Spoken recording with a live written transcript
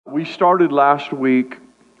We started last week.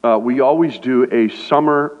 We always do a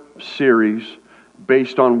summer series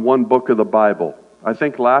based on one book of the Bible. I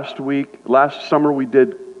think last summer we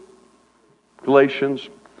did Galatians.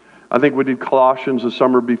 I think we did Colossians the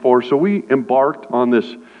summer before. So we embarked on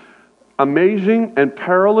this amazing and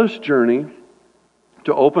perilous journey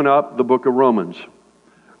to open up the book of Romans.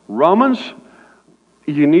 Romans,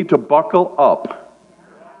 you need to buckle up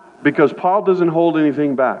because Paul doesn't hold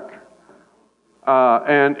anything back.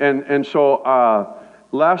 So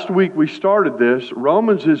last week we started this.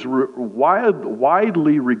 Romans is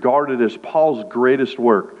widely regarded as Paul's greatest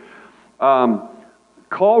work.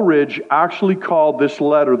 Coleridge actually called this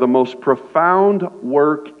letter the most profound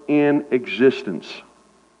work in existence.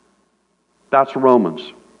 That's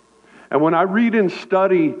Romans. And when I read and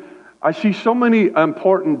study, I see so many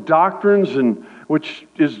important doctrines, and which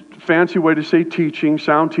is a fancy way to say teaching,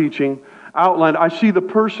 sound teaching, outlined. I see the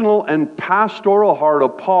personal and pastoral heart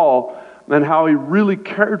of Paul and how he really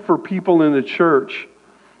cared for people in the church.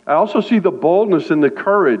 I also see the boldness and the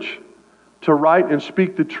courage to write and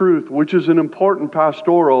speak the truth, which is an important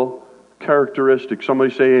pastoral characteristic.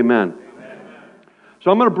 Somebody say amen. Amen. So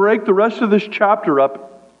I'm going to break the rest of this chapter up.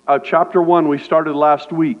 Chapter 1 we started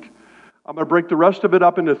last week. I'm going to break the rest of it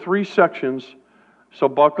up into 3 sections. So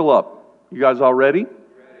buckle up. You guys all ready?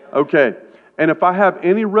 Okay. And if I have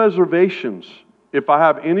any reservations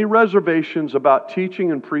about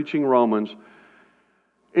teaching and preaching Romans,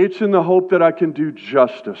 it's in the hope that I can do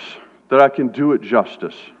justice, that I can do it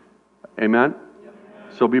justice. Amen?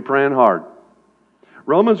 So be praying hard.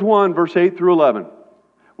 Romans 1, verse 8 through 11.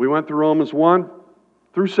 We went through Romans 1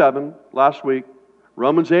 through 7 last week.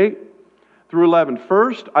 Romans 8 through 11.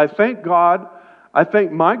 First, I thank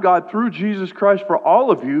my God through Jesus Christ for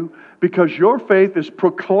all of you, because your faith is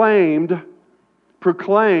proclaimed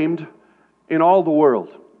in all the world.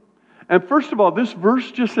 And first of all, this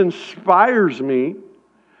verse just inspires me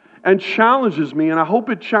and challenges me, and I hope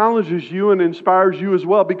it challenges you and inspires you as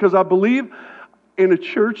well, because I believe in a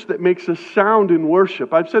church that makes a sound in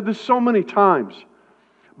worship. I've said this so many times,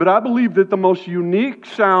 but I believe that the most unique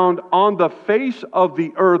sound on the face of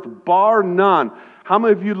the earth, bar none. How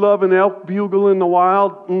many of you love an elk bugle in the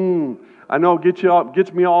wild? I know it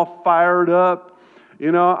gets me all fired up.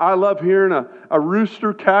 You know, I love hearing a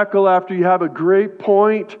rooster cackle after you have a great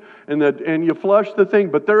point and you flush the thing.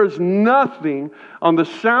 But there is nothing on the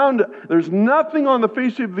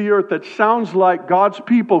face of the earth that sounds like God's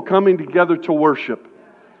people coming together to worship.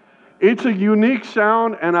 It's a unique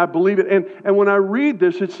sound, and I believe it. And when I read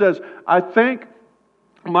this, it says, I thank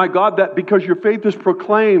my God that because your faith is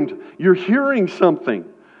proclaimed, you're hearing something.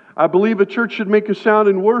 I believe a church should make a sound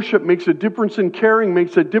in worship, makes a difference in caring,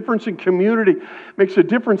 makes a difference in community, makes a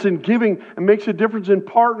difference in giving, and makes a difference in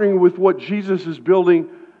partnering with what Jesus is building,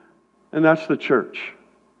 and that's the church.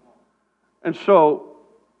 And so,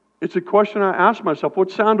 it's a question I ask myself,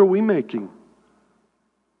 what sound are we making?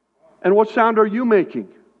 And what sound are you making?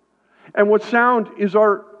 And what sound is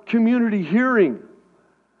our community hearing?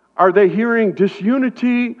 Are they hearing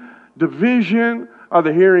disunity, division? Are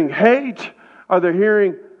they hearing hate? Are they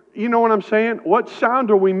hearing... You know what I'm saying? What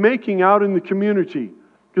sound are we making out in the community?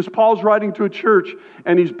 Because Paul's writing to a church,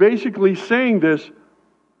 and he's basically saying this,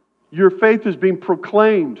 your faith is being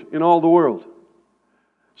proclaimed in all the world.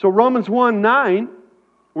 So Romans 1:9,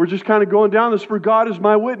 we're just kind of going down this. For God is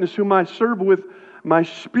my witness, whom I serve with my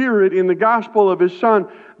spirit in the gospel of His Son,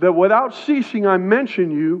 that without ceasing I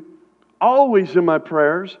mention you, always in my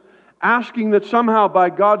prayers, asking that somehow by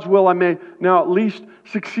God's will I may now at least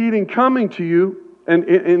succeed in coming to you. And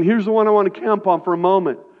here's the one I want to camp on for a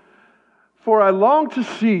moment. For I long to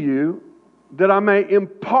see you, that I may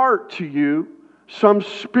impart to you some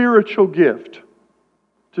spiritual gift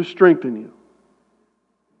to strengthen you.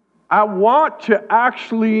 I want to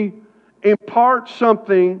actually impart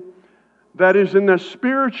something that is in the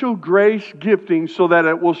spiritual grace gifting so that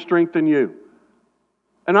it will strengthen you.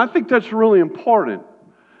 And I think that's really important,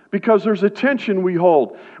 because there's a tension we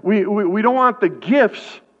hold. We don't want the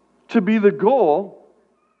gifts to be the goal.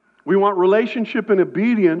 We want relationship and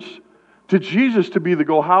obedience to Jesus to be the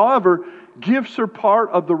goal. However, gifts are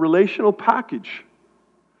part of the relational package.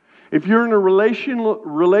 If you're in a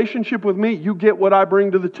relationship with me, you get what I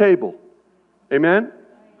bring to the table. Amen?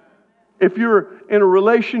 If you're in a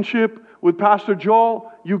relationship with Pastor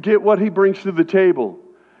Joel, you get what he brings to the table.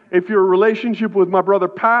 If you're in a relationship with my brother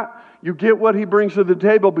Pat, you get what he brings to the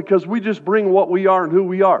table, because we just bring what we are and who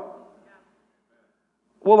we are.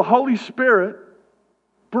 Well, the Holy Spirit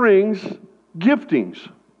brings giftings.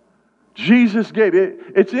 Jesus gave it.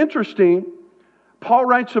 It's interesting. Paul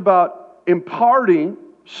writes about imparting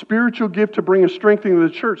spiritual gift to bring a strengthening to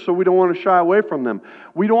the church, so we don't want to shy away from them.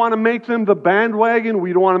 We don't want to make them the bandwagon.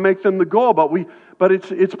 We don't want to make them the goal, but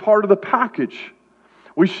it's part of the package.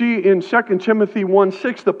 We see in 2 Timothy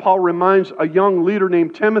 1:6 that Paul reminds a young leader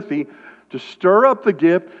named Timothy to stir up the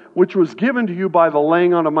gift which was given to you by the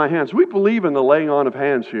laying on of my hands. We believe in the laying on of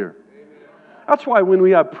hands here. That's why when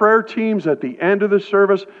we have prayer teams at the end of the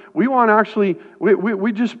service, we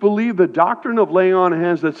just believe the doctrine of laying on of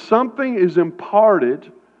hands, that something is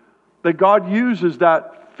imparted, that God uses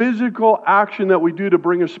that physical action that we do to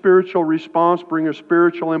bring a spiritual response, bring a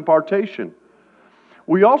spiritual impartation.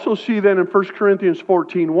 We also see then in 1 Corinthians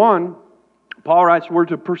 14:1, Paul writes, we're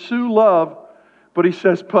to pursue love, but he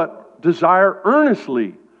says, but desire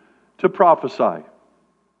earnestly to prophesy.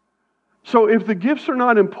 So if the gifts are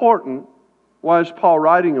not important, why is Paul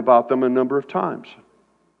writing about them a number of times?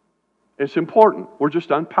 It's important. We're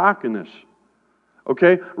just unpacking this.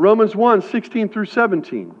 Okay? Romans 1:16 through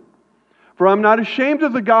 17. For I'm not ashamed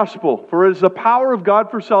of the gospel, for it is the power of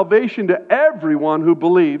God for salvation to everyone who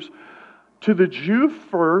believes, to the Jew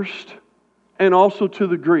first, and also to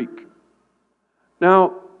the Greek.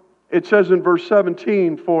 Now, it says in verse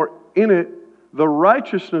 17, for in it the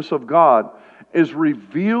righteousness of God is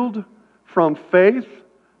revealed from faith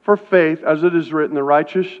for faith, as it is written, the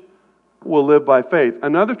righteous will live by faith.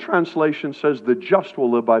 Another translation says the just will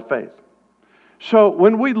live by faith. So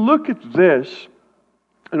when we look at this,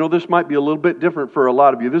 I know this might be a little bit different for a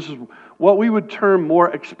lot of you. This is what we would term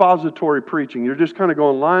more expository preaching. You're just kind of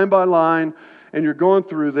going line by line, and you're going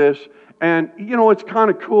through this. And, it's kind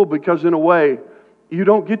of cool because in a way, you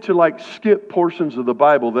don't get to skip portions of the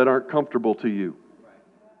Bible that aren't comfortable to you.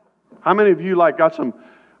 How many of you got some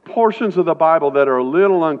portions of the Bible that are a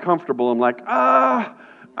little uncomfortable? I'm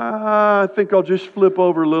I think I'll just flip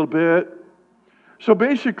over a little bit. So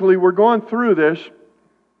basically, we're going through this,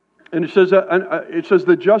 and it says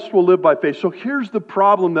the just will live by faith. So here's the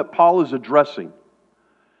problem that Paul is addressing.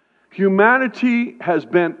 Humanity has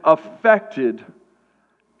been affected,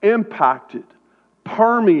 impacted,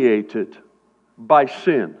 permeated by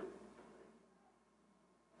sin.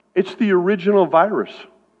 It's the original virus,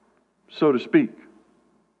 so to speak.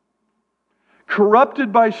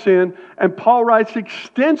 Corrupted by sin, and Paul writes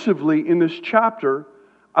extensively in this chapter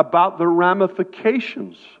about the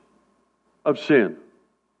ramifications of sin.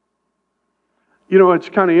 It's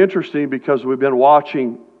kind of interesting because we've been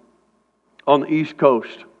watching on the East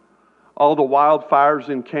Coast all the wildfires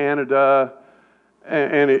in Canada,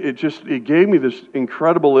 and it gave me this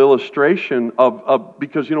incredible illustration of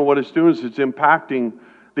because what it's doing is it's impacting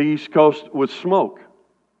the East Coast with smoke.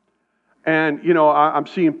 And, I'm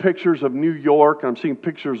seeing pictures of New York, I'm seeing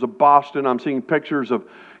pictures of Boston, I'm seeing pictures of,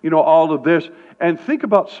 all of this. And think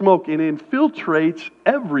about smoke, it infiltrates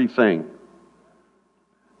everything.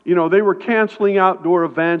 They were canceling outdoor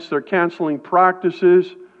events, they're canceling practices.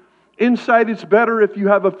 Inside, it's better if you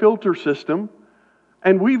have a filter system.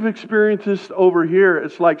 And we've experienced this over here.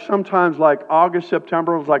 It's sometimes August,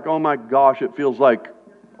 September, it's oh my gosh, it feels like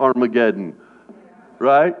Armageddon.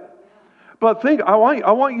 Right? But I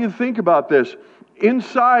want you to think about this.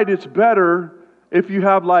 Inside, it's better if you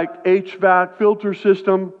have HVAC filter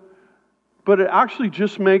system, but it actually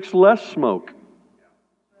just makes less smoke.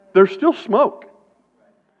 There's still smoke.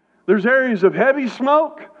 There's areas of heavy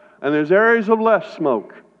smoke, and there's areas of less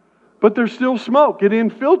smoke. But there's still smoke. It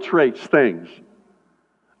infiltrates things.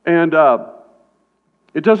 And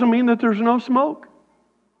it doesn't mean that there's no smoke.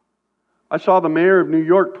 I saw the mayor of New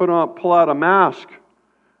York pull out a mask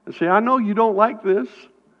and say, I know you don't like this,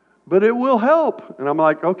 but it will help. And I'm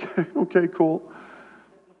okay, cool.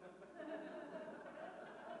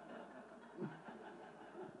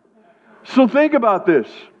 So think about this.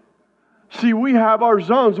 See, we have our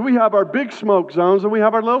zones. We have our big smoke zones and we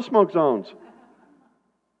have our little smoke zones.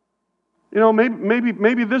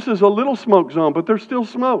 Maybe this is a little smoke zone, but there's still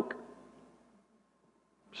smoke,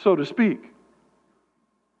 so to speak.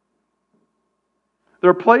 There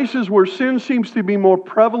are places where sin seems to be more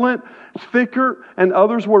prevalent, thicker, and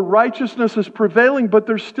others where righteousness is prevailing, but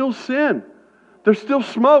there's still sin. There's still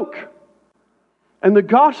smoke. And the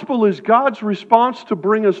gospel is God's response to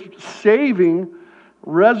bring us saving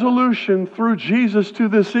resolution through Jesus to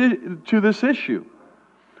this issue.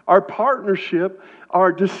 Our partnership,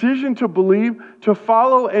 our decision to believe, to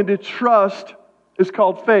follow, and to trust is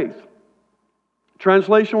called faith.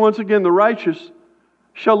 Translation, once again, the righteous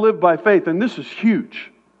shall live by faith. And this is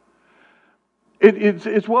huge.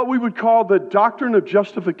 It's what we would call the doctrine of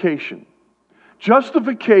justification.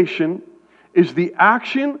 Justification is the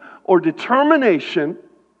action or determination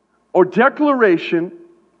or declaration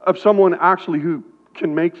of someone actually who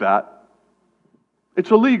can make that.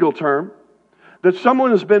 It's a legal term. that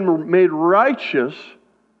someone has been made righteous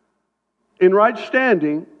in right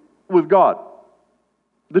standing with God.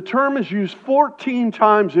 The term is used 14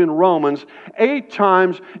 times in Romans, 8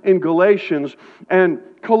 times in Galatians, and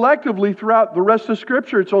collectively throughout the rest of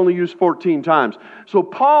Scripture, it's only used 14 times. So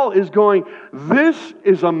Paul is going, this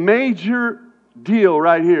is a major deal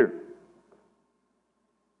right here.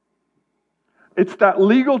 It's that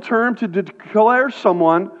legal term to declare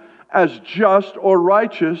someone as just or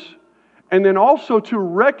righteous, and then also to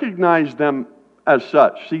recognize them as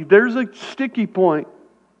such. See, there's a sticky point.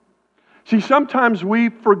 See, sometimes we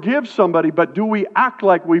forgive somebody, but do we act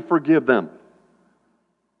like we forgive them?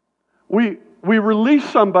 We release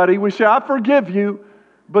somebody, we say, I forgive you,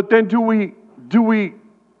 but then do we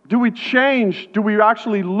change? Do we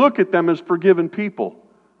actually look at them as forgiven people?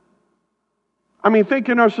 I mean, think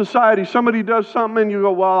in our society, somebody does something and you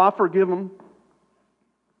go, well, I forgive them.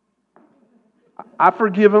 I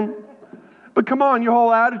forgive them. But come on, your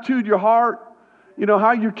whole attitude, your heart,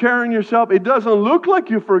 how you're carrying yourself, it doesn't look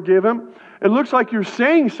like you forgive him. It looks like you're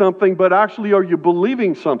saying something, but actually are you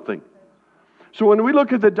believing something? So when we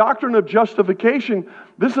look at the doctrine of justification,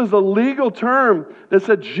 this is a legal term that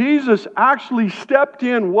said Jesus actually stepped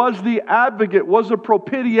in, was the advocate, was a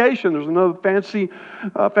propitiation. There's another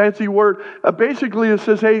fancy word. Basically it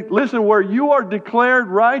says, hey, listen, where you are declared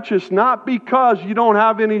righteous, not because you don't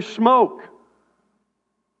have any smoke.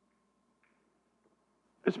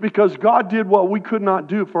 It's because God did what we could not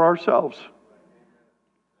do for ourselves.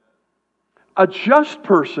 A just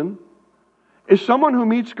person is someone who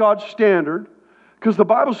meets God's standard, because the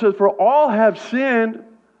Bible says, for all have sinned.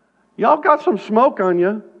 Y'all got some smoke on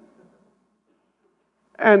you,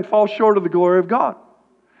 and fall short of the glory of God.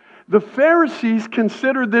 The Pharisees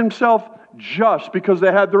considered themselves just because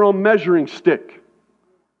they had their own measuring stick.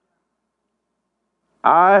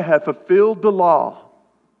 I have fulfilled the law.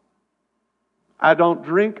 I don't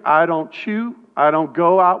drink, I don't chew, I don't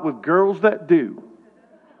go out with girls that do.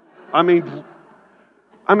 I mean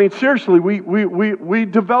seriously, we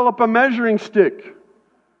develop a measuring stick.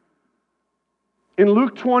 In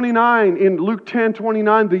Luke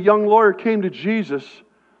 10:29, the young lawyer came to Jesus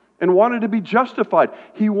and wanted to be justified.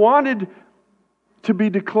 He wanted to be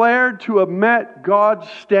declared to have met God's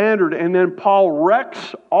standard. And then Paul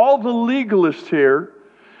wrecks all the legalists here,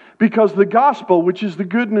 because the gospel, which is the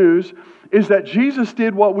good news, is that Jesus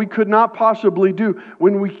did what we could not possibly do.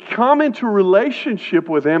 When we come into relationship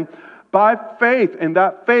with Him by faith, and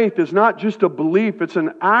that faith is not just a belief, it's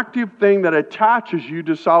an active thing that attaches you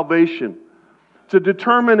to salvation. It's a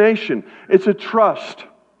determination. It's a trust.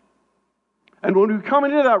 And when we come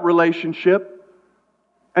into that relationship,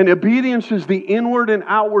 and obedience is the inward and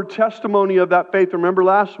outward testimony of that faith. Remember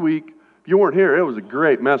last week, if you weren't here, it was a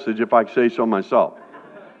great message, if I say so myself.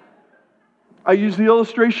 I use the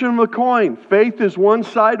illustration of a coin. Faith is one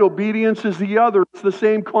side, obedience is the other. It's the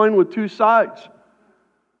same coin with two sides.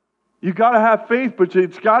 You've got to have faith, but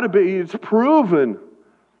it's proven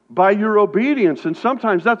by your obedience. And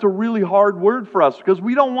sometimes that's a really hard word for us, because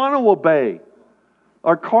we don't want to obey.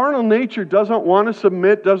 Our carnal nature doesn't want to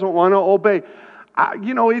submit, doesn't want to obey.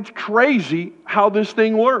 It's crazy how this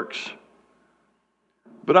thing works.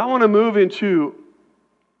 But I want to move into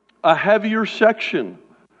a heavier section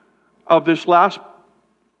of this last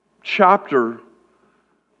chapter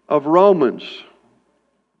of Romans.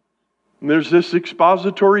 And there's this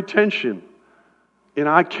expository tension. And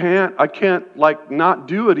I can't not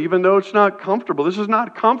do it, even though it's not comfortable. This is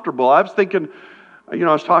not comfortable. I was thinking, I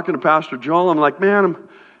was talking to Pastor Joel. I'm like, man,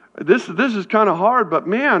 this is kind of hard, but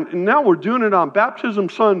man, and now we're doing it on Baptism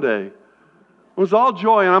Sunday. It was all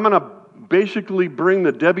joy, and I'm going to basically bring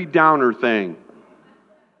the Debbie Downer thing.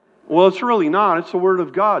 Well, it's really not. It's the Word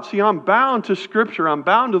of God. See, I'm bound to Scripture. I'm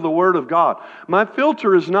bound to the Word of God. My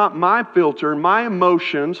filter is not my filter, my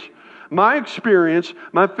emotions, my experience.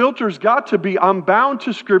 My filter's got to be, I'm bound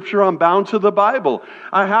to Scripture. I'm bound to the Bible.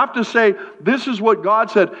 I have to say, this is what God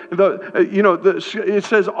said. It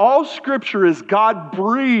says all Scripture is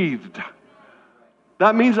God-breathed.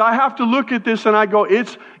 That means I have to look at this and I go,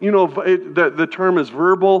 the term is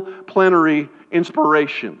verbal plenary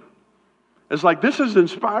inspiration. It's like, this is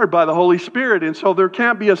inspired by the Holy Spirit. And so there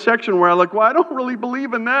can't be a section where I'm like, well, I don't really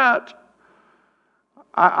believe in that.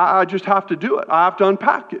 I just have to do it. I have to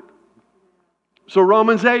unpack it. So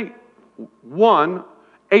Romans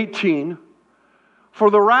 8:18,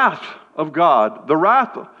 for the wrath of God,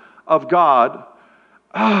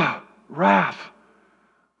 wrath.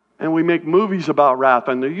 And we make movies about wrath,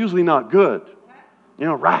 and they're usually not good.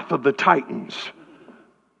 Wrath of the Titans.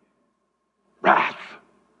 Wrath.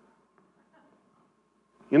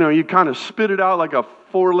 You kind of spit it out like a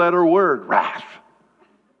 4-letter word, wrath.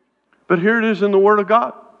 But here it is in the Word of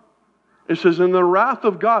God. It says, in the wrath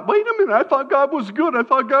of God. Wait a minute, I thought God was good. I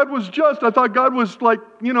thought God was just. I thought God was like,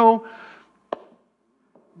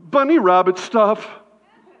 bunny rabbit stuff.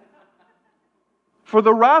 For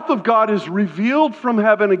the wrath of God is revealed from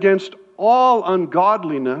heaven against all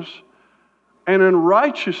ungodliness and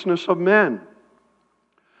unrighteousness of men,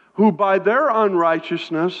 who by their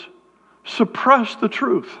unrighteousness suppress the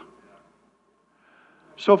truth.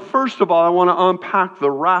 So first of all, I want to unpack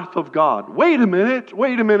the wrath of God. Wait a minute,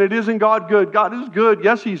 isn't God good? God is good.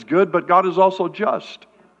 Yes, He's good, but God is also just.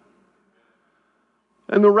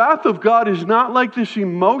 And the wrath of God is not like this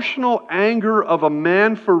emotional anger of a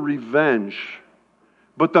man for revenge,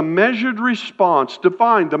 but the measured response,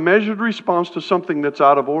 the measured response to something that's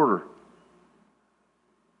out of order.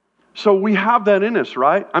 So we have that in us,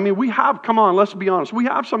 right? I mean, come on, let's be honest. We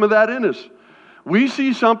have some of that in us. We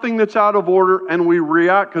see something that's out of order and we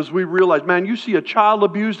react because we realize, man, you see a child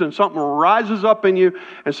abused and something rises up in you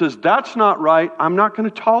and says, that's not right. I'm not going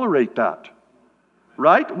to tolerate that.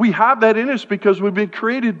 Right? We have that in us because we've been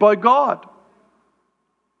created by God.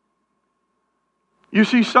 You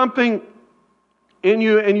see something in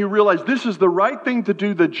you and you realize this is the right thing to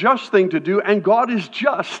do, the just thing to do, and God is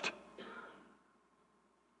just.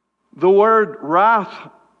 The word wrath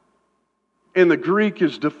in the Greek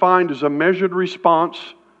is defined as a measured response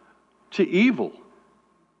to evil.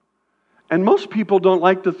 And most people don't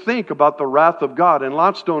like to think about the wrath of God, and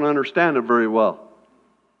lots don't understand it very well.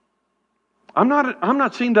 I'm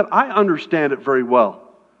not saying that I understand it very well.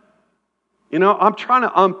 I'm trying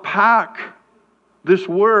to unpack this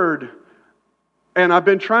word, and I've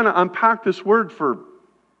been trying to unpack this word for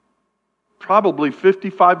probably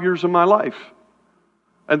 55 years of my life.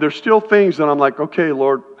 And there's still things that I'm like, okay,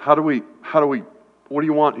 Lord, what do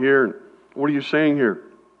you want here? What are you saying here?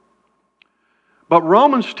 But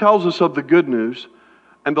Romans tells us of the good news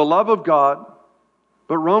and the love of God,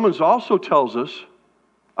 but Romans also tells us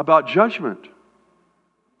about judgment.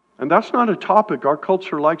 And that's not a topic our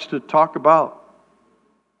culture likes to talk about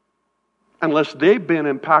unless they've been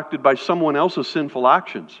impacted by someone else's sinful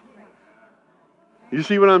actions. You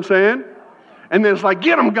see what I'm saying? And then it's like,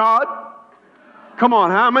 get them, God. Come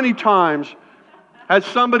on, how many times has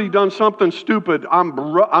somebody done something stupid?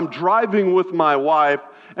 I'm driving with my wife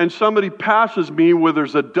and somebody passes me where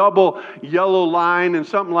there's a double yellow line and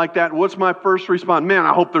something like that. What's my first response? Man,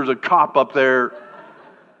 I hope there's a cop up there.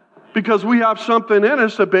 Because we have something in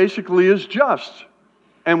us that basically is just.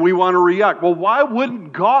 And we want to react. Well, why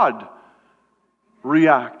wouldn't God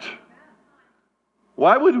react?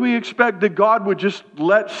 Why would we expect that God would just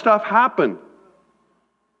let stuff happen?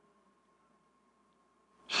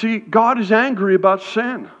 See, God is angry about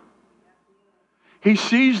sin. He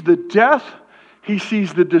sees the death. He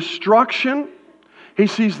sees the destruction. He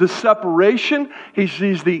sees the separation. He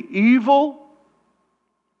sees the evil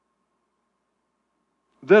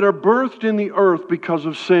that are birthed in the earth because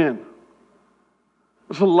of sin.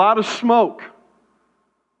 There's a lot of smoke.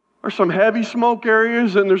 There's some heavy smoke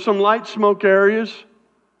areas and there's some light smoke areas,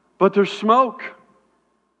 but there's smoke.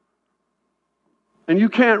 And you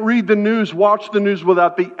can't read the news, watch the news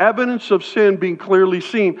without the evidence of sin being clearly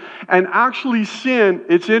seen. And actually sin,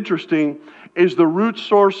 it's interesting, is the root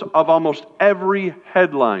source of almost every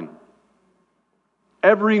headline.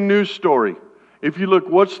 Every news story. If you look,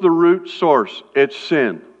 what's the root source? It's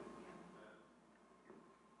sin.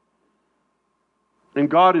 And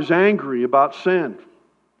God is angry about sin.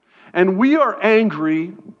 And we are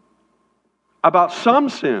angry about some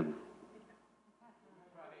sin.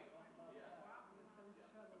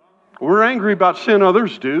 We're angry about sin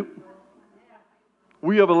others do.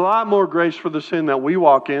 We have a lot more grace for the sin that we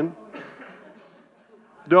walk in.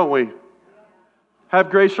 Don't we? Have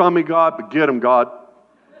grace on me, God, but get them, God.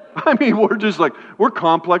 I mean, we're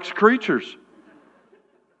complex creatures.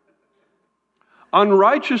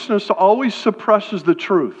 Unrighteousness always suppresses the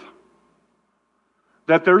truth.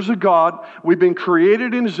 That there's a God, we've been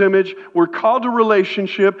created in His image, we're called to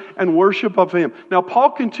relationship and worship of Him. Now,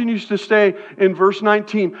 Paul continues to say in verse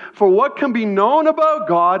 19, for what can be known about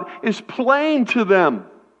God is plain to them,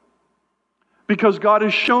 because God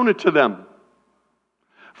has shown it to them.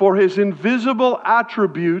 For His invisible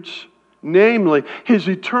attributes, namely His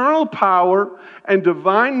eternal power and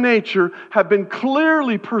divine nature, have been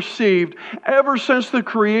clearly perceived ever since the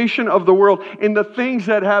creation of the world in the things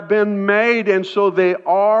that have been made, and so they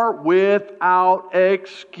are without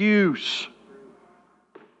excuse.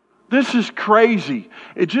 This is crazy.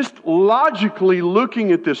 It just logically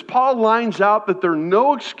looking at this, Paul lines out that there are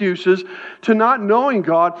no excuses to not knowing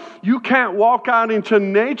God. You can't walk out into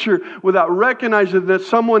nature without recognizing that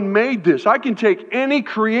someone made this. I can take any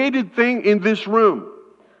created thing in this room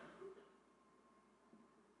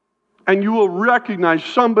And you will recognize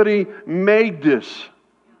somebody made this.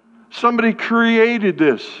 Somebody created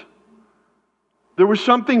this. There was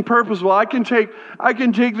something purposeful. I can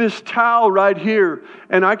take this towel right here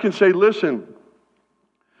and I can say, listen,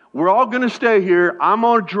 we're all going to stay here. I'm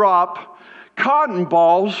going to drop cotton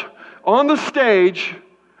balls on the stage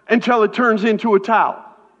until it turns into a towel.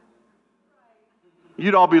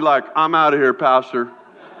 You'd all be like, I'm out of here, Pastor,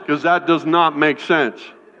 because that does not make sense.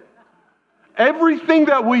 Everything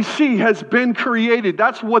that we see has been created.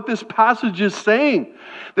 That's what this passage is saying.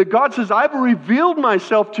 That God says, I've revealed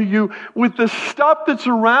myself to you with the stuff that's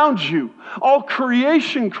around you. All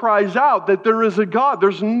creation cries out that there is a God.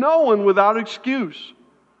 There's no one without excuse.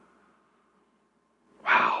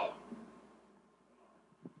 Wow.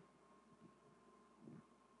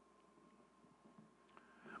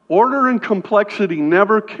 Order and complexity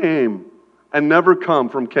never came and never come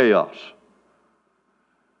from chaos.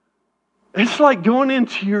 It's like going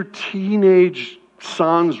into your teenage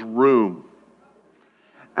son's room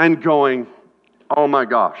and going, oh my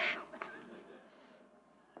gosh.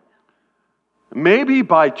 Maybe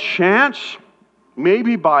by chance,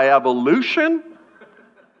 maybe by evolution,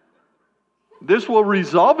 this will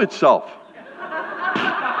resolve itself.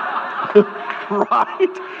 Right?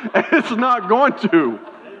 It's not going to.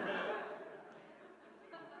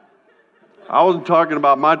 I wasn't talking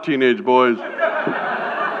about my teenage boys.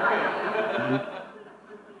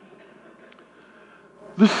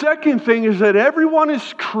 The second thing is that everyone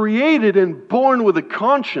is created and born with a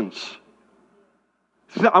conscience.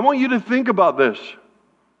 I want you to think about this.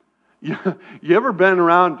 You ever been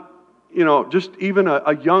around, just even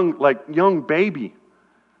a young baby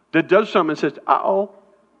that does something and says, uh-oh.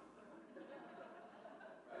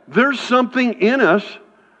 There's something in us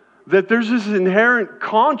that there's this inherent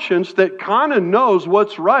conscience that kind of knows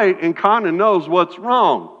what's right and kind of knows what's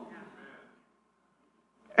wrong.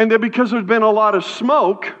 And that because there's been a lot of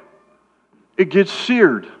smoke, it gets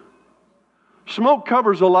seared. Smoke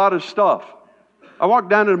covers a lot of stuff. I walked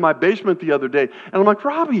down into my basement the other day, and I'm like,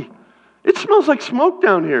 Robbie, it smells like smoke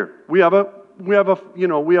down here. We have a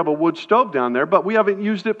wood stove down there, but we haven't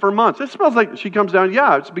used it for months. It smells like. She comes down.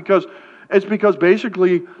 Yeah, it's because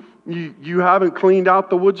basically you haven't cleaned out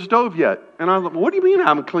the wood stove yet. And I'm like, what do you mean I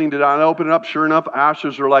haven't cleaned it out? I open it up. Sure enough,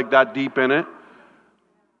 ashes are like that deep in it.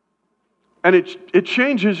 And it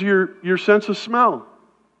changes your sense of smell.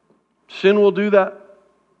 Sin will do that.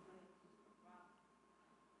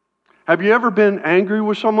 Have you ever been angry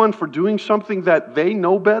with someone for doing something that they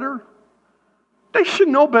know better? They should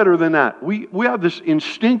know better than that. We have this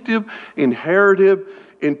instinctive, intuitive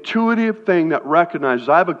thing that recognizes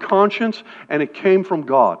I have a conscience and it came from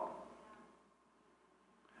God.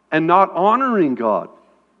 And not honoring God.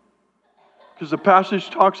 Because the passage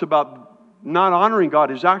talks about not honoring God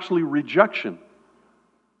is actually rejection.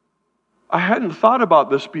 I hadn't thought about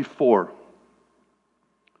this before.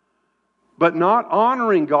 But not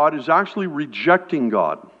honoring God is actually rejecting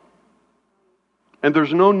God. And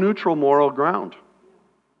there's no neutral moral ground.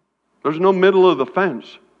 There's no middle of the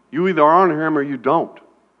fence. You either honor Him or you don't.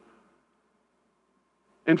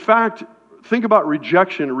 In fact, think about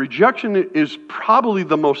rejection. Rejection is probably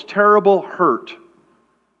the most terrible hurt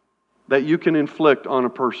that you can inflict on a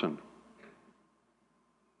person.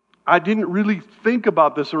 I didn't really think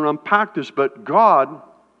about this or unpack this, but God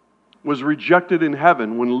was rejected in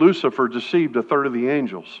heaven when Lucifer deceived a third of the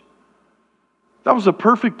angels. That was a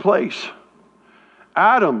perfect place.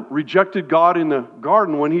 Adam rejected God in the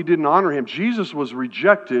garden when he didn't honor Him. Jesus was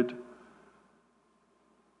rejected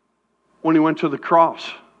when He went to the cross.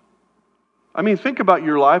 I mean, think about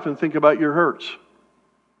your life and think about your hurts.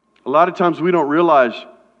 A lot of times we don't realize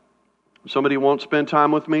somebody won't spend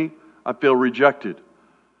time with me, I feel rejected.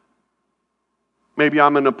 Maybe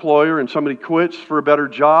I'm an employer and somebody quits for a better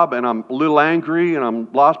job and I'm a little angry and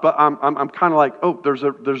I'm lost, but I'm kind of like, oh, there's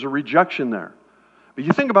a rejection there. But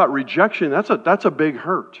you think about rejection, that's a big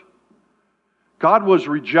hurt. God was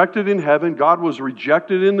rejected in heaven. God was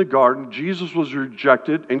rejected in the garden. Jesus was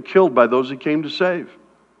rejected and killed by those He came to save.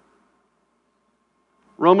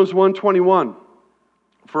 Romans 1:21.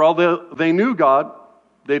 For although they knew God,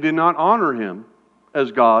 they did not honor Him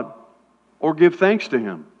as God or give thanks to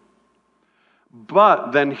Him.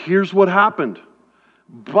 But then here's what happened.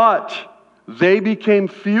 But they became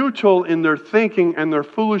futile in their thinking and their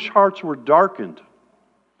foolish hearts were darkened.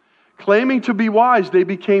 Claiming to be wise, they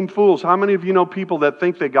became fools. How many of you know people that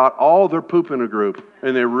think they got all their poop in a group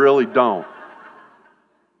and they really don't?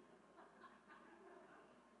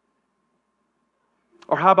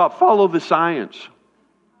 Or how about follow the science?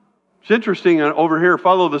 It's interesting over here,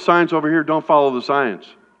 follow the science, over here, don't follow the science.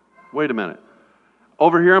 Wait a minute.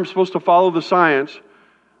 Over here, I'm supposed to follow the science,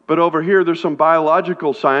 But over here, there's some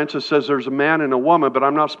biological science that says there's a man and a woman, but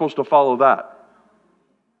I'm not supposed to follow that.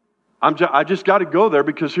 I just got to go there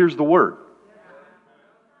because here's the word.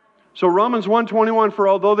 So Romans 1:21, for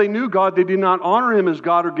although they knew God, they did not honor Him as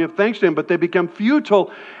God or give thanks to Him, but they became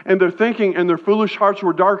futile in their thinking, and their foolish hearts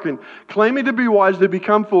were darkened. Claiming to be wise, they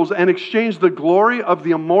become fools, and exchanged the glory of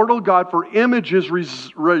the immortal God for images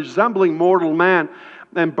resembling mortal man,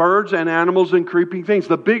 and birds and animals and creeping things.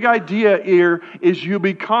 The big idea here is you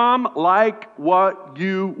become like what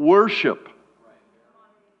you worship.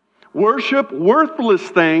 Worship worthless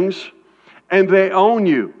things, and they own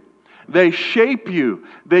you. They shape you.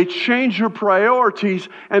 They change your priorities.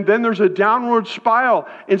 And then there's a downward spiral.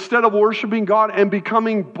 Instead of worshiping God and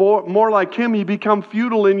becoming more like Him, you become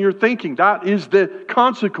futile in your thinking. That is the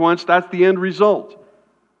consequence. That's the end result.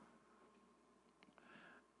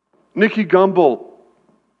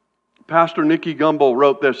 Pastor Nicky Gumbel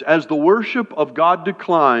wrote this: as the worship of God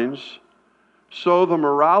declines, so the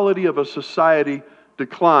morality of a society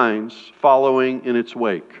declines following in its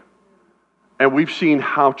wake. And we've seen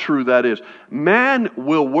how true that is. Man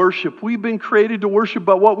will worship. We've been created to worship,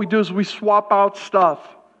 but what we do is we swap out stuff.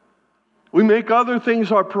 We make other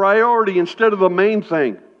things our priority instead of the main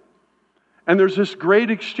thing. And there's this great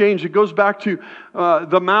exchange. It goes back to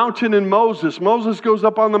the mountain and Moses. Moses goes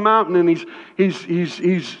up on the mountain and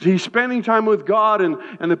he's spending time with God,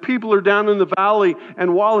 and the people are down in the valley.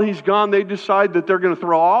 And while he's gone, they decide that they're going to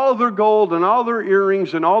throw all their gold and all their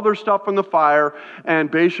earrings and all their stuff in the fire, and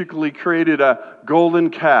basically created a golden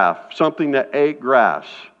calf, something that ate grass.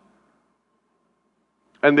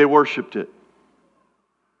 And they worshipped it.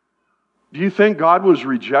 Do you think God was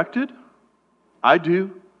rejected? I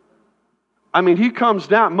do. I mean,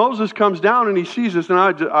 Moses comes down and he sees this, and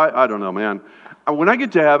I don't know, man. When I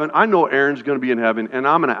get to heaven, I know Aaron's going to be in heaven, and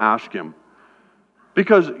I'm going to ask him.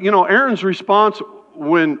 Because, Aaron's response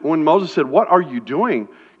when Moses said, "What are you doing?"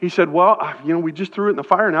 He said, "Well, we just threw it in the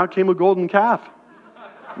fire, and out came a golden calf."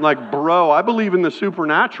 I'm like, bro, I believe in the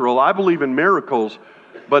supernatural. I believe in miracles,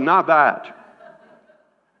 but not that.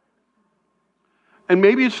 And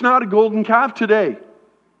maybe it's not a golden calf today,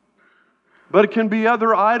 but it can be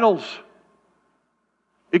other idols.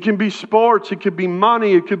 It can be sports, it could be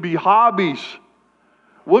money, it could be hobbies.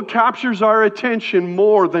 What captures our attention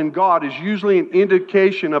more than God is usually an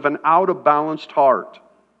indication of an out-of-balanced heart.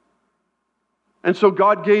 And so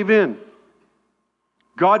God gave in.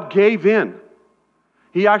 God gave in.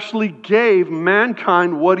 He actually gave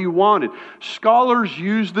mankind what He wanted. Scholars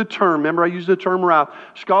use the term, remember I used the term wrath.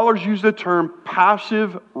 Scholars use the term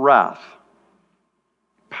passive wrath.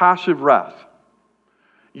 Passive wrath.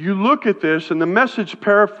 You look at this, and the Message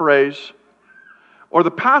paraphrase, or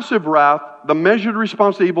the passive wrath, the measured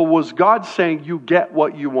response to evil, was God saying, you get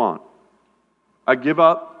what you want. I give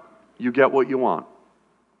up, you get what you want.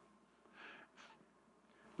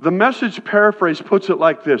 The Message paraphrase puts it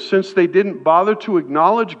like this: since they didn't bother to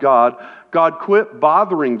acknowledge God, God quit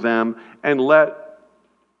bothering them and let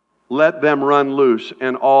them run loose,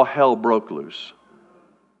 and all hell broke loose.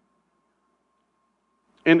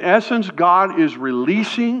 In essence, God is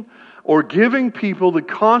releasing or giving people the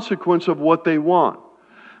consequence of what they want.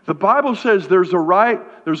 The Bible says there's a way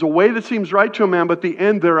that seems right to a man, but the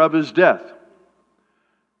end thereof is death.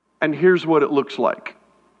 And here's what it looks like.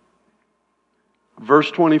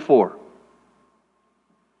 Verse 24.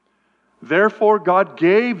 Therefore God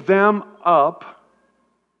gave them up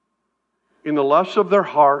in the lusts of their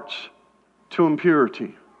hearts to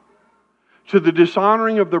impurity, to the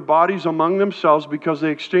dishonoring of their bodies among themselves, because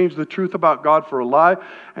they exchanged the truth about God for a lie,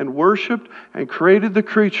 and worshipped and created the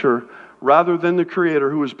creature rather than the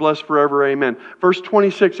Creator, who is blessed forever. Amen. Verse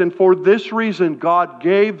 26, and for this reason God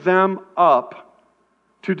gave them up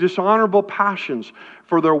to dishonorable passions.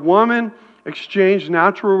 For their woman exchanged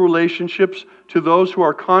natural relationships to those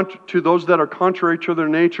that are contrary to their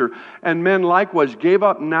nature. And men likewise gave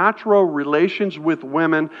up natural relations with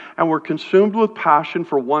women and were consumed with passion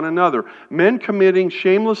for one another. Men committing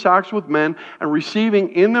shameless acts with men and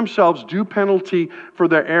receiving in themselves due penalty for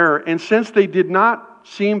their error. And since they did not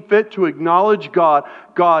seem fit to acknowledge God,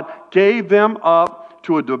 God gave them up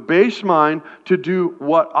to a debased mind to do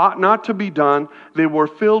what ought not to be done. They were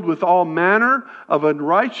filled with all manner of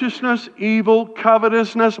unrighteousness, evil,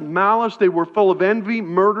 covetousness, malice. They were full of envy,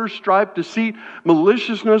 murder, strife, deceit,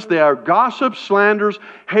 maliciousness. They are gossips, slanderers,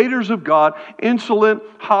 haters of God, insolent,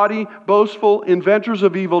 haughty, boastful, inventors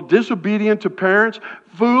of evil, disobedient to parents,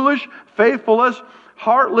 foolish, faithless,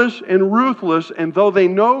 heartless, and ruthless. And though they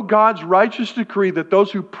know God's righteous decree that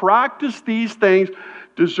those who practice these things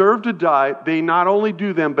deserve to die, they not only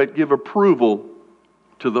do them, but give approval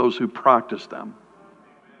to those who practice them.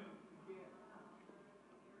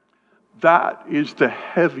 That is the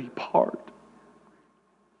heavy part.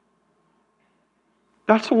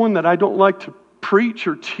 That's the one that I don't like to preach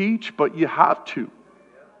or teach, but you have to.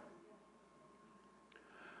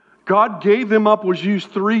 God gave them up was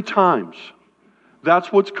used 3 times.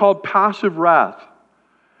 That's what's called passive wrath.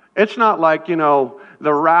 It's not like,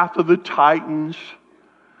 the wrath of the Titans,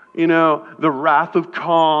 the wrath of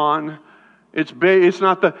Khan. It's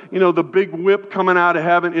not the big whip coming out of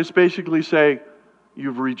heaven. It's basically say,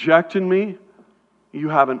 you've rejected me. You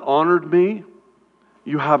haven't honored me.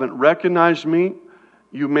 You haven't recognized me.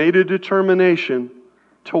 You made a determination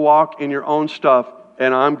to walk in your own stuff,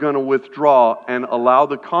 and I'm going to withdraw and allow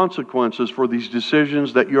the consequences for these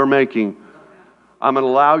decisions that you're making. I'm going to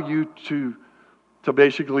allow you to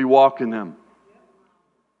basically walk in them.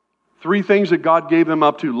 3 things that God gave them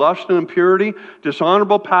up to: lust and impurity,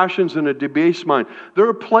 dishonorable passions, and a debased mind. There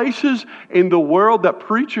are places in the world that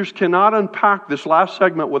preachers cannot unpack this last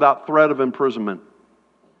segment without threat of imprisonment,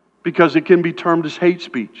 because it can be termed as hate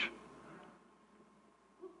speech.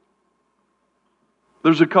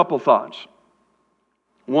 There's a couple thoughts.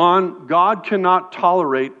 1, God cannot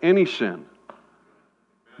tolerate any sin.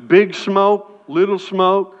 Big smoke, little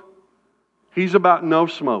smoke. He's about no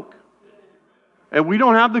smoke. And we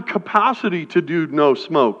don't have the capacity to do no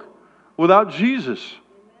smoke without Jesus.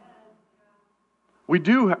 We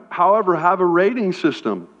do, however, have a rating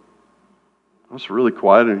system. It's really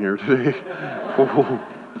quiet in here today.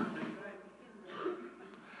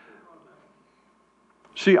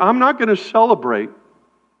 See, I'm not going to celebrate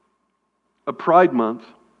a Pride Month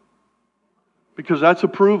because that's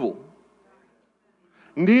approval.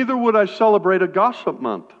 Neither would I celebrate a Gossip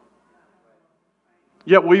Month.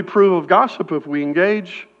 Yet we approve of gossip if we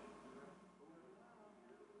engage.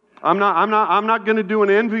 I'm not going to do an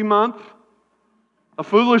envy month, a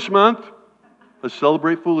foolish month. Let's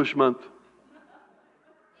celebrate foolish month.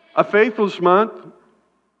 A faithless month.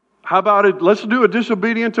 How about it? Let's do a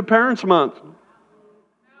disobedient to parents month.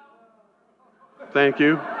 Thank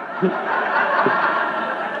you.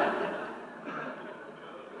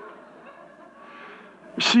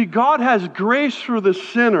 See, God has grace for the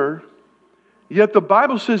sinner, yet the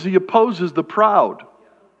Bible says He opposes the proud.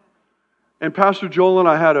 And Pastor Joel and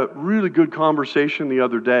I had a really good conversation the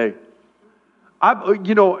other day.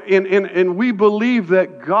 And we believe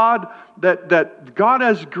that God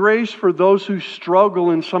has grace for those who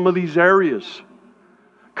struggle in some of these areas.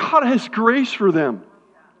 God has grace for them.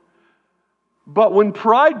 But when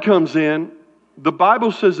pride comes in, the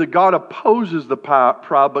Bible says that God opposes the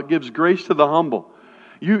proud, but gives grace to the humble.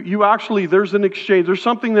 You actually, there's an exchange. There's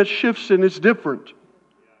something that shifts and it's different.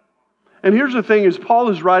 And here's the thing, is Paul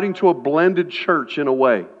is writing to a blended church in a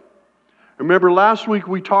way. Remember last week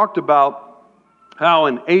we talked about how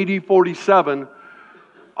in AD 47,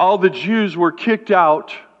 all the Jews were kicked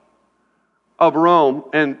out of Rome,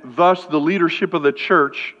 and thus the leadership of the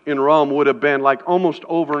church in Rome would have been like almost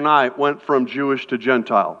overnight went from Jewish to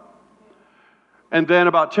Gentile. And then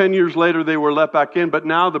about 10 years later they were let back in, but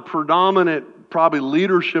now the predominant probably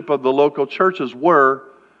leadership of the local churches were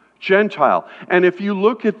Gentile. And if you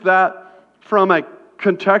look at that from a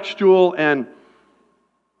contextual and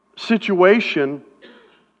situation,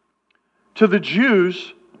 to the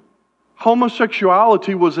Jews,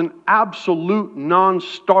 homosexuality was an absolute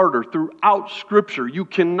non-starter throughout Scripture. You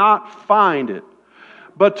cannot find it.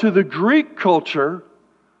 But to the Greek culture,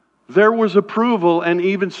 there was approval and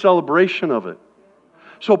even celebration of it.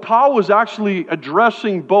 So Paul was actually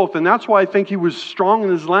addressing both, and that's why I think he was strong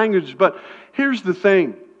in his language. But here's the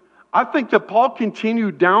thing. I think that Paul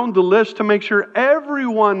continued down the list to make sure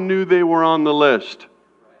everyone knew they were on the list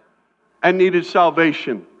and needed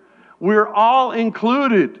salvation. We're all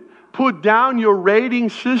included. Put down your rating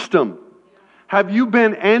system. Have you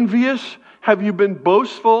been envious? Have you been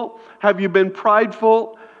boastful? Have you been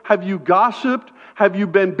prideful? Have you gossiped? Have you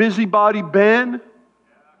been busybody Ben?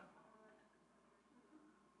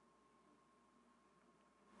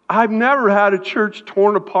 I've never had a church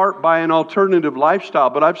torn apart by an alternative lifestyle,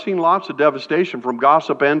 but I've seen lots of devastation from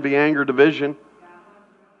gossip, envy, anger, division.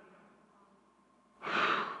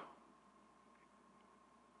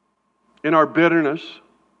 In our bitterness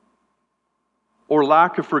or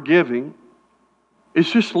lack of forgiving,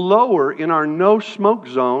 it's just lower in our no smoke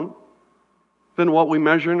zone than what we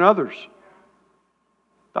measure in others.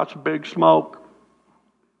 That's big smoke.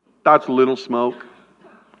 That's little smoke.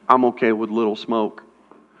 I'm okay with little smoke.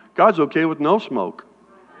 God's okay with no smoke.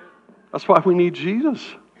 That's why we need Jesus.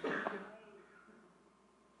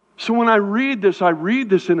 So when I read this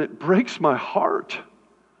and it breaks my heart.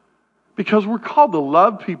 Because we're called to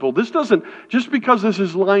love people. This doesn't, just because this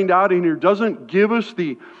is lined out in here, doesn't give us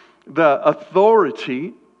the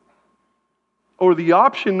authority or the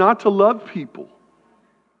option not to love people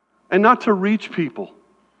and not to reach people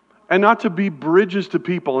and not to be bridges to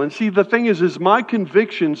people. And see, the thing is my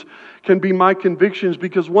convictions can be my convictions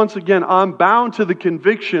because once again, I'm bound to the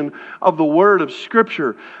conviction of the Word of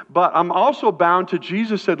Scripture. But I'm also bound to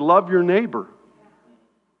Jesus said, love your neighbor.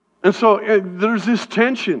 And so there's this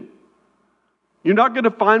tension. You're not going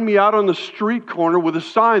to find me out on the street corner with a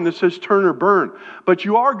sign that says turn or burn. But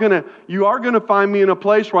you are going to find me in a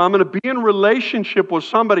place where I'm going to be in relationship with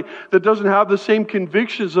somebody that doesn't have the same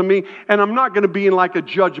convictions as me. And I'm not going to be in like a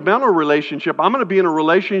judgmental relationship. I'm going to be in a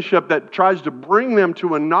relationship that tries to bring them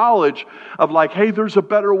to a knowledge of like, hey, there's a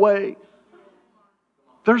better way.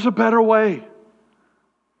 There's a better way.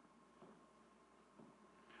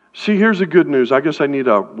 See, here's the good news. I guess I need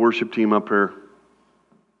a worship team up here.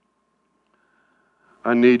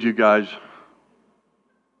 I need you guys.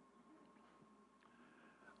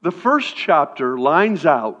 The first chapter lines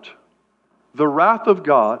out the wrath of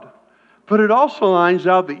God, but it also lines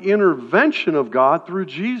out the intervention of God through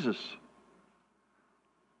Jesus.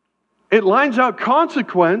 It lines out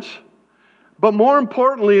consequence, but more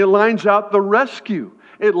importantly, it lines out the rescue.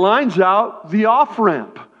 It lines out the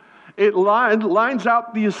off-ramp. It lines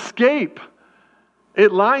out the escape.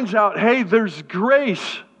 It lines out, hey, there's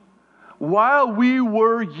grace. While we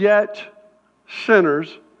were yet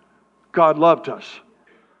sinners, God loved us.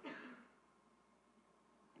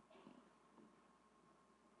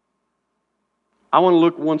 I want to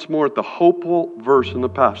look once more at the hopeful verse in the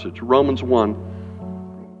passage, Romans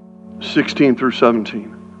 1, 16 through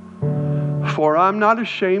 17. For I'm not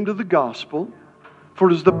ashamed of the gospel,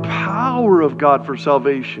 for it is the power of God for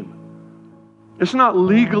salvation. It's not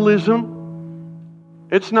legalism.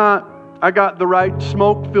 It's not I got the right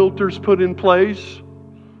smoke filters put in place.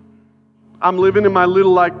 I'm living in my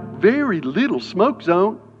little, very little smoke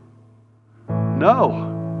zone.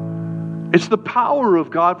 No. It's the power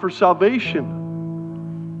of God for salvation.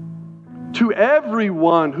 To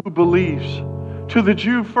everyone who believes. To the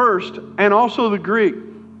Jew first, and also the Greek.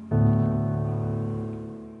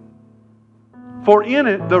 For in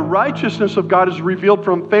it, the righteousness of God is revealed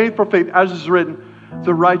from faith for faith, as is written,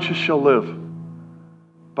 the righteous shall live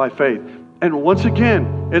by faith. And once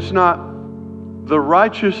again, it's not the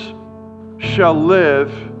righteous shall live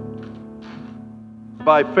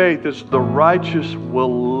by faith. It's the righteous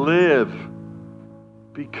will live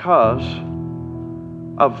because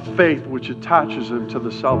of faith which attaches them to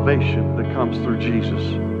the salvation that comes through Jesus.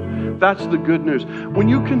 That's the good news. When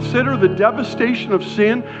you consider the devastation of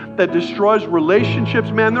sin that destroys relationships,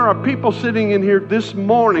 man, there are people sitting in here this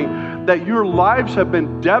morning that your lives have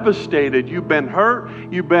been devastated. You've been hurt.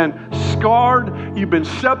 You've been scarred. You've been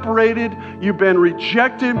separated. You've been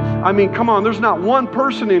rejected. I mean, come on, there's not one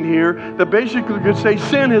person in here that basically could say,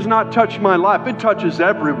 sin has not touched my life. It touches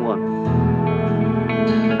everyone.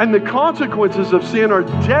 And the consequences of sin are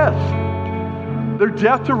death. They're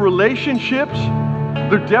death to relationships.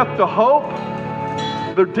 They're death to hope.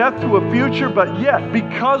 They're death to a future. But yet,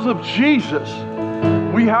 because of Jesus,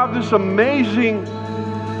 we have this amazing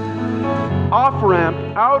off-ramp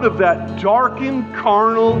out of that darkened,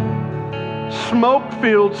 carnal,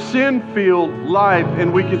 smoke-filled, sin-filled life.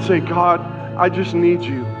 And we can say, God, I just need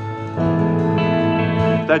you.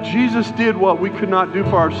 That Jesus did what we could not do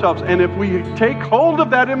for ourselves. And if we take hold of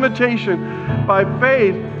that invitation by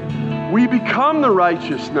faith, we become the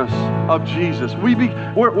righteousness of Jesus.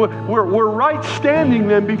 We're right standing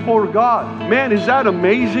then before God. Man, is that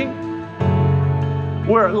amazing?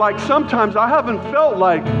 Where like sometimes I haven't felt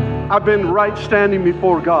like I've been right standing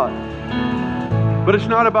before God. But it's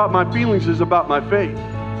not about my feelings, it's about my faith.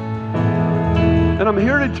 And I'm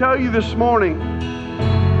here to tell you this morning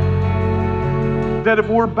that if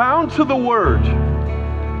we're bound to the Word,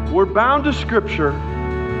 we're bound to Scripture,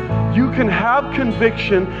 you can have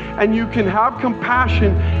conviction and you can have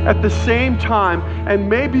compassion at the same time. And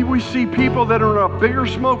maybe we see people that are in a bigger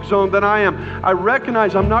smoke zone than I am. I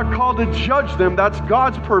recognize I'm not called to judge them. That's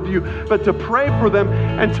God's purview. But to pray for them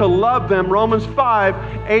and to love them. Romans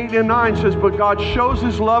 5, 8 and 9 says, but God shows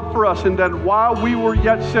His love for us in that while we were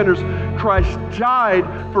yet sinners, Christ died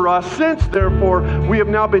for us. Since, therefore, we have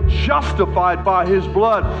now been justified by His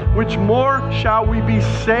blood, which more shall we be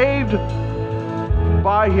saved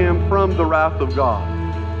by Him from the wrath of God.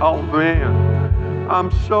 Oh man, I'm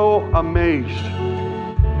so amazed.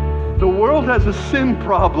 The world has a sin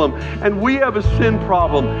problem and we have a sin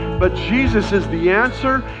problem, but Jesus is the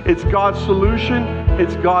answer. It's God's solution.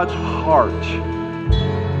 It's God's heart.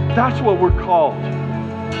 That's what we're called.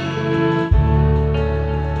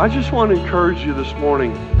 I just want to encourage you this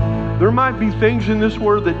morning. There might be things in this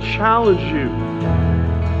word that challenge you,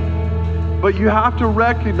 but you have to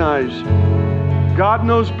recognize God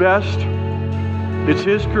knows best. It's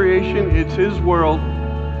His creation. It's His world.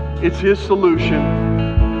 It's His solution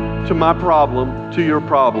to my problem, to your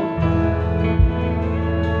problem.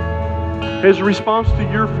 His response to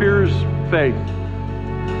your fear is faith.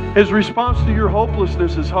 His response to your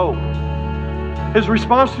hopelessness is hope. His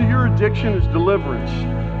response to your addiction is deliverance.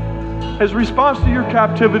 His response to your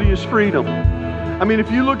captivity is freedom. I mean,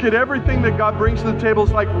 if you look at everything that God brings to the table,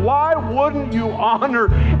 it's like, why wouldn't you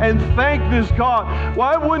honor and thank this God?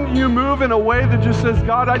 Why wouldn't you move in a way that just says,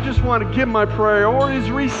 God, I just want to get my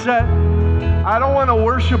priorities reset. I don't want to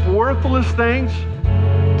worship worthless things.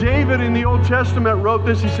 David in the Old Testament wrote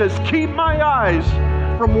this. He says, keep my eyes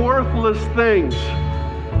from worthless things.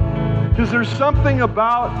 Because there's something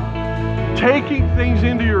about taking things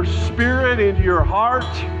into your spirit, into your heart.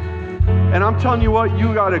 And I'm telling you what,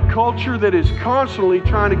 you got a culture that is constantly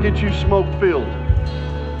trying to get you smoke-filled.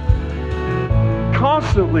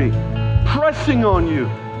 Constantly pressing on you,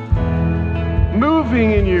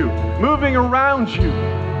 moving in you, moving around you,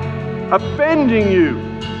 offending you,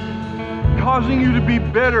 causing you to be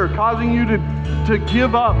bitter, causing you to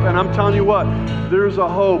give up. And I'm telling you what, there's a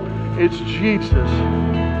hope. It's Jesus.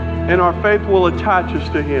 And our faith will attach us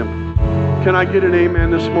to Him. Can I get an amen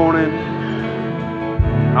this morning?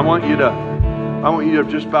 I want you to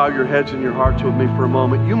just bow your heads and your hearts with me for a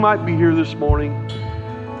moment. You might be here this morning.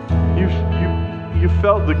 You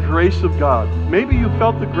felt the grace of God. Maybe you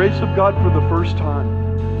felt the grace of God for the first time.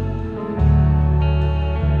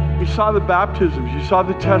 You saw the baptisms. You saw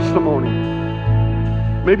the testimony.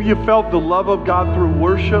 Maybe you felt the love of God through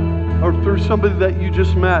worship or through somebody that you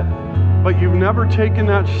just met. But you've never taken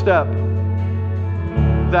that step,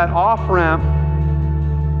 that off-ramp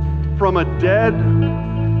from a dead.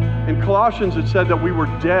 In Colossians it said that we were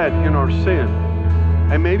dead in our sin.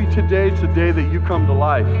 And maybe today's the day that you come to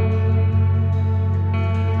life.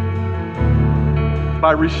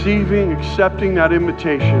 By receiving, accepting that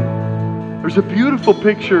invitation. There's a beautiful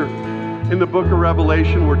picture in the book of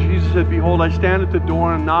Revelation where Jesus said, behold, I stand at the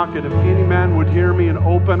door and knock, and if any man would hear me and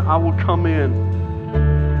open, I will come in.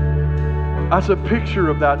 That's a picture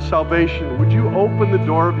of that salvation. Would you open the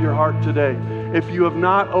door of your heart today? If you have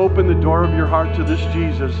not opened the door of your heart to this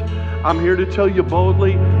Jesus, I'm here to tell you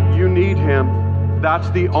boldly, you need Him. That's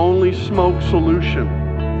the only smoke solution.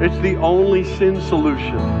 It's the only sin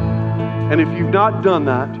solution. And if you've not done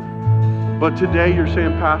that, but today you're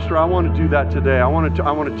saying, Pastor, I want to do that today. I want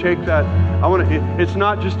to take that. It's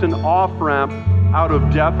not just an off-ramp out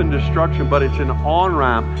of death and destruction, but it's an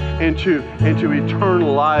on-ramp into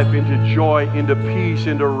eternal life, into joy, into peace,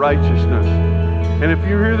 into righteousness. And if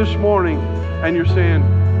you're here this morning and you're saying,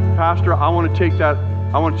 Pastor, I want to take that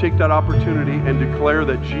opportunity and declare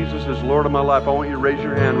that Jesus is Lord of my life, I want you to raise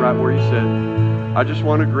your hand right where you sit. I just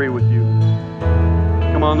want to agree with you.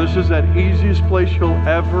 Come on, this is that easiest place you'll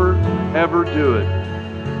ever do it.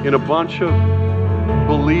 In a bunch of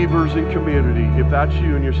believers in community. If that's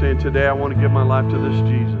you and you're saying, today I want to give my life to this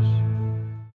Jesus.